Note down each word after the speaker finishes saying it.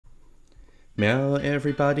Meow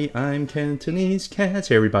everybody, I'm Cantonese Cat.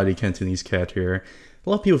 Hey everybody, Cantonese Cat here. A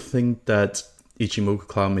lot of people think that Ichimoku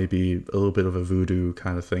Cloud may be a little bit of a voodoo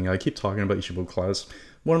kind of thing. I keep talking about Ichimoku Clouds.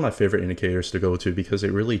 One of my favorite indicators to go to because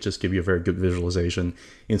it really just gives you a very good visualization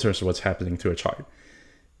in terms of what's happening to a chart.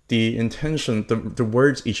 The intention, the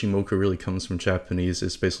words Ichimoku really comes from Japanese,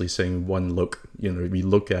 is basically saying one look. You know, you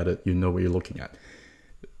look at it, you know what you're looking at.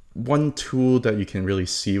 One tool that you can really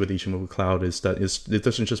see with Ichimoku Cloud is that it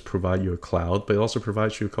doesn't just provide you a cloud, but it also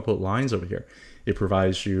provides you a couple of lines over here. It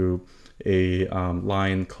provides you a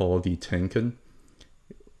line called the Tenkan,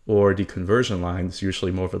 or the conversion line. It's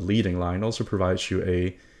usually more of a leading line. It also provides you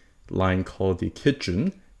a line called the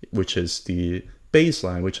Kijun, which is the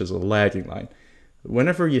baseline, which is a lagging line.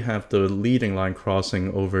 Whenever you have the leading line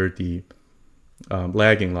crossing over the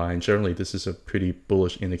lagging line, generally this is a pretty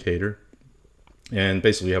bullish indicator. And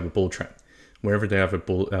basically you have a bull trend. Whenever they have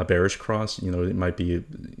a bearish cross, you know, it might be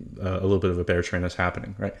a little bit of a bear trend that's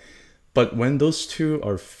happening, right? But when those two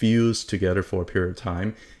are fused together for a period of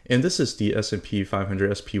time, and this is the S&P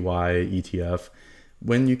 500 SPY ETF,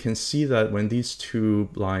 when you can see that when these two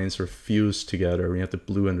lines are fused together, when you have the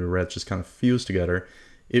blue and the red just kind of fused together,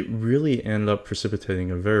 it really ended up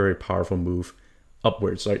precipitating a very powerful move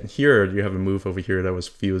upwards. Like here, you have a move over here that was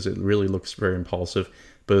fused. It really looks very impulsive,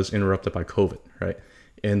 but it's interrupted by COVID, right?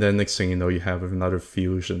 And then next thing you know, you have another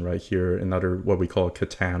fusion right here, another what we call a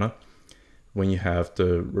katana, when you have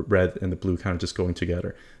the red and the blue kind of just going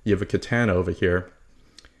together. You have a katana over here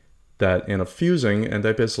that end up fusing, and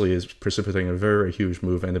that basically is precipitating a very, very huge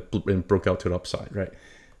move, and it broke out to the upside, right?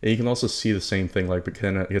 And you can also see the same thing, like the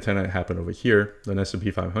katana happened over here, the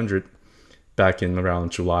S&P 500, back in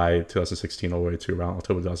around July 2016 all the way to around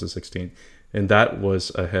October 2016. And that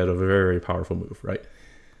was ahead of a very, very powerful move, right?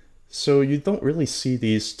 So you don't really see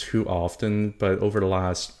these too often, but over the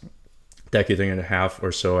last decade and a half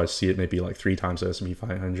or so, I see it maybe like 3 times the S&P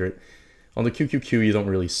 500. On the QQQ, you don't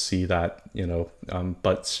really see that, you know,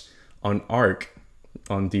 but on ARK,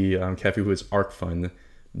 on the Cafe Woods ARK Fund,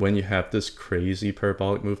 when you have this crazy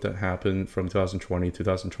parabolic move that happened from 2020 to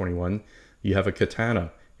 2021, you have a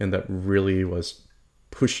katana, and that really was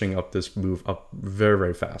pushing up this move up very,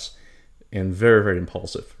 very fast and very, very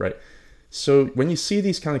impulsive, right? So when you see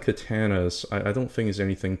these kind of katanas, I don't think there's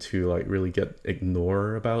anything to like really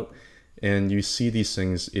ignore about. And you see these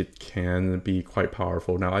things, it can be quite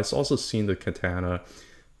powerful. Now, I've also seen the katana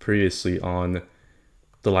previously on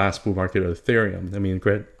the last bull market of Ethereum. I mean,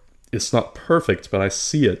 granted, it's not perfect, but I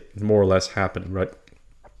see it more or less happening, right?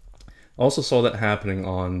 I also saw that happening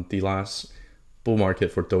on the last bull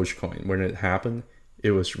market for Dogecoin. When it happened,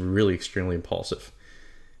 it was really extremely impulsive.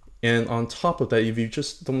 And on top of that, if you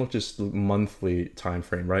just don't look just the monthly time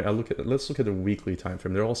frame, right? Let's look at the weekly time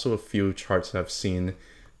frame. There are also a few charts that I've seen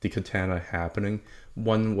the katana happening.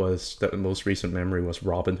 One was that the most recent memory was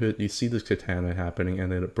Robinhood. You see this katana happening,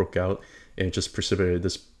 and then it broke out, and it just precipitated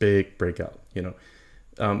this big breakout. You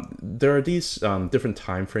know, there are these different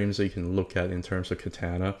time frames that you can look at in terms of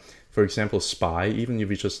katana. For example, SPY. Even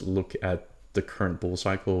if you just look at the current bull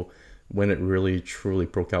cycle, when it really truly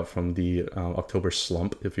broke out from the October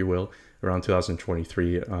slump, if you will, around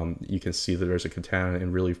 2023, you can see that there's a katana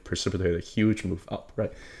and really precipitated a huge move up,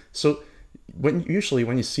 right? So usually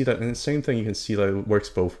when you see that, and the same thing, you can see that it works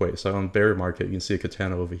both ways. So on bear market, you can see a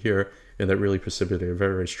katana over here, and that really precipitated a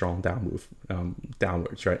very, very strong down move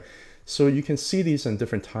downwards, right? So you can see these in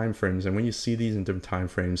different time frames, and when you see these in different time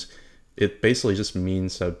frames, it basically just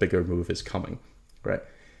means a bigger move is coming, right?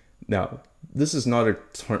 Now, this is not a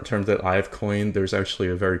term that I've coined. There's actually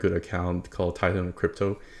a very good account called Titan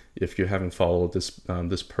Crypto. If you haven't followed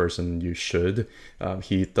this person, you should.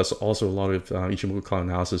 He does also a lot of Ichimoku Cloud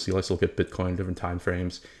analysis. He likes to look at Bitcoin, different time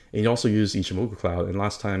frames. And he also used Ichimoku Cloud. And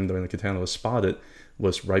last time when the katana was spotted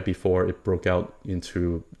was right before it broke out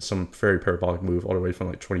into some very parabolic move, all the way from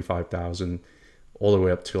like 25,000 all the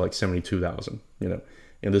way up to like 72,000, you know.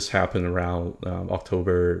 And this happened around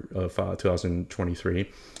October of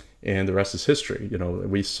 2023. And the rest is history. You know,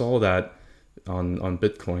 we saw that on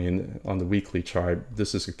Bitcoin on the weekly chart.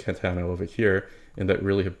 This is a katana over here, and that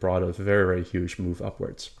really have brought a very, very huge move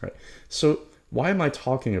upwards, right? So why am I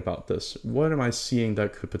talking about this? What am I seeing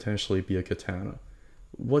that could potentially be a katana?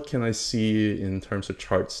 What can I see in terms of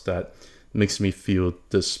charts that makes me feel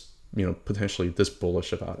this, you know, potentially this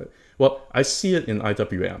bullish about it? Well, I see it in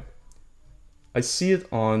IWM. I see it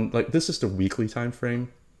on, like, this is the weekly time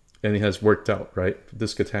frame. And it has worked out, right?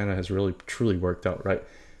 This katana has really truly worked out, right?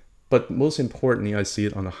 But most importantly, I see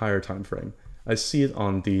it on a higher time frame. I see it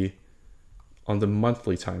on the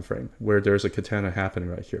monthly time frame, where there's a katana happening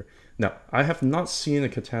right here. Now, I have not seen a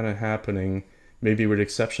katana happening Maybe with the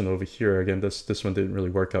exception over here, again, this one didn't really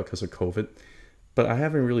work out because of COVID. But I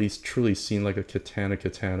haven't really truly seen like a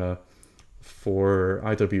Katana for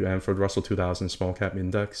IWM, for the Russell 2000 small cap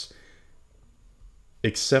index,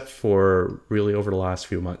 except for really over the last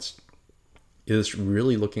few months. It is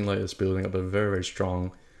really looking like it's building up a very, very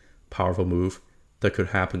strong, powerful move that could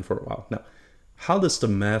happen for a while. Now, how does the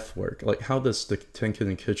math work? Like, how does the Tenkan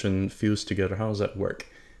and Kitchen fuse together? How does that work?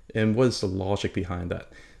 And what is the logic behind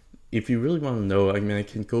that? If you really want to know, I mean, I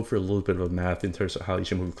can go through a little bit of math in terms of how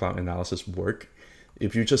Ichimoku cloud analysis work.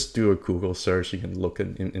 If you just do a Google search, you can look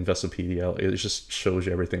in Investopedia. It just shows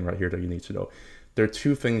you everything right here that you need to know. There are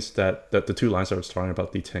two things that the two lines I was talking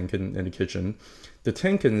about, the Tenkan and the Kitchen. The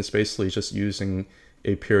Tenkan is basically just using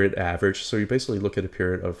a period average. So you basically look at a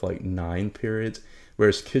period of like 9 periods,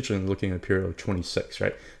 whereas Kitchen looking at a period of 26,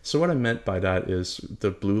 right? So what I meant by that is the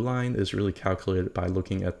blue line is really calculated by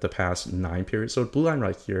looking at the past 9 periods. So the blue line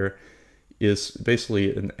right here is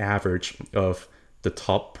basically an average of the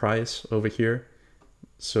top price over here.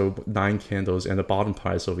 So 9 candles, and the bottom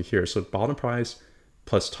price over here. So bottom price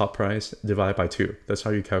plus top price divided by 2. That's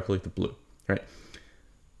how you calculate the blue, right?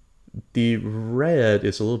 The red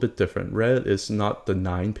is a little bit different. Red is not the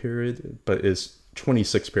 9 period, but is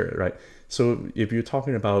 26 period, right? So if you're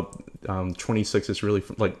talking about 26 is really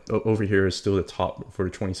like over here is still the top for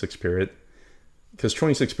the 26 period, because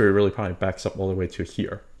 26 period really probably backs up all the way to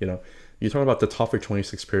here. You know, you talk about the top for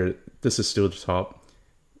 26 period, this is still the top,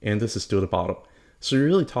 and this is still the bottom. So you're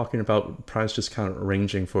really talking about price just kind of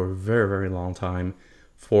ranging for a very, very long time,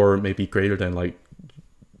 for maybe greater than like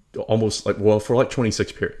almost like, well, for like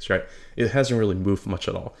 26 periods, right? It hasn't really moved much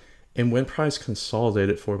at all. And when price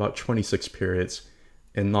consolidated for about 26 periods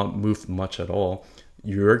and not moved much at all,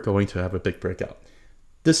 you're going to have a big breakout.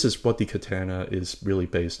 This is what the Katana is really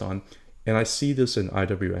based on. And I see this in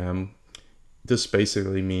IWM. This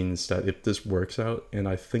basically means that if this works out, and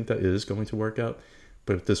I think that it is going to work out,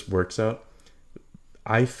 but if this works out,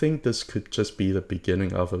 I think this could just be the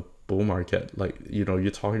beginning of a bull market. Like, you know,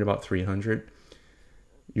 you're talking about 300.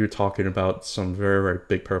 You're talking about some very, very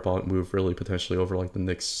big parabolic move, really potentially over like the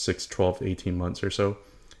next 6, 12, 18 months or so.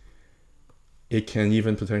 It can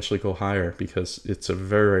even potentially go higher because it's a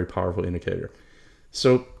very, very powerful indicator.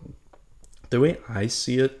 So the way I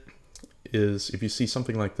see it is, if you see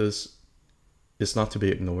something like this, it's not to be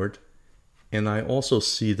ignored. And I also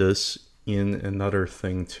see this in another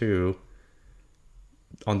thing too,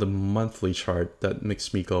 on the monthly chart, that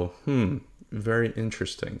makes me go, very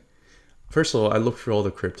interesting. First of all, I looked through all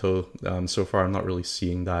the crypto. So far, I'm not really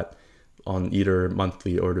seeing that on either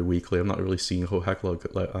monthly or the weekly. I'm not really seeing a whole heck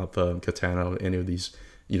of Katana, any of these,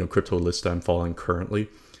 you know, crypto lists that I'm following currently.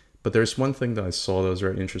 But there's one thing that I saw that was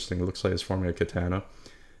very interesting. It looks like it's forming a Katana.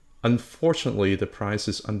 Unfortunately, the price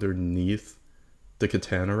is underneath the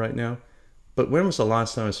Katana right now. But when was the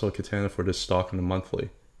last time I saw a Katana for this stock in the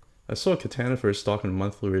monthly? I saw a Katana for a stock in the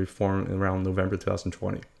monthly reform around November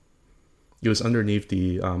 2020. It was underneath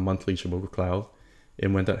the monthly Ichimoku cloud,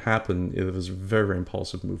 and when that happened, it was a very, very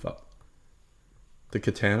impulsive move up. The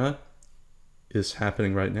Katana is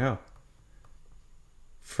happening right now.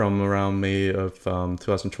 From around May of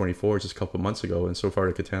 2024, just a couple of months ago, and so far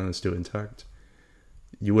the Katana is still intact.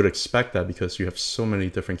 You would expect that because you have so many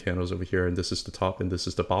different candles over here, and this is the top and this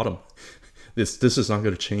is the bottom. This is not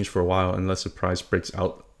going to change for a while unless the price breaks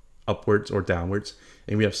out upwards or downwards.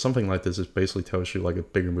 And we have something like this, it basically tells you like a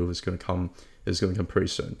bigger move is going to come pretty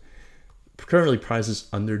soon. Currently, price is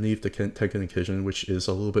underneath the Tenkan and Kitchen, which is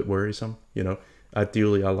a little bit worrisome. You know,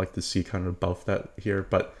 ideally, I like to see kind of above that here,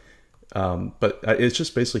 but it's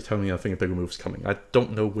just basically telling me I think a bigger move is coming. I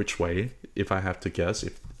don't know which way. If I have to guess,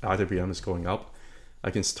 if IWM is going up,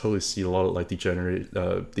 I can totally see a lot of like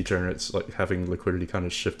degenerates like having liquidity kind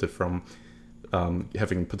of shifted from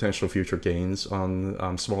having potential future gains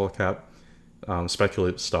on smaller cap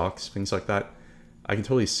speculative stocks, things like that. I can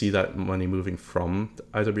totally see that money moving from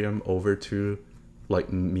IWM over to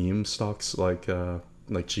like meme stocks like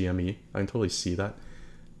GME. I can totally see that.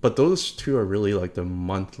 But those two are really like the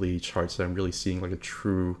monthly charts that I'm really seeing like a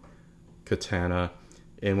true Katana.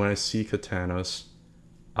 And when I see Katanas,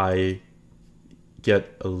 I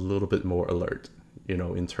get a little bit more alert, you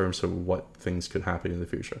know, in terms of what things could happen in the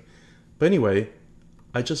future. But anyway,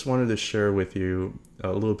 I just wanted to share with you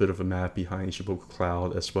a little bit of a map behind Ichimoku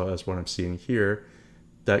Cloud, as well as what I'm seeing here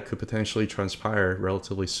that could potentially transpire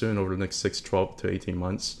relatively soon over the next 6, 12 to 18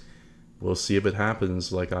 months. We'll see if it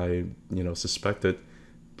happens like I, suspected.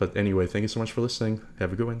 But anyway, thank you so much for listening.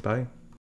 Have a good one. Bye.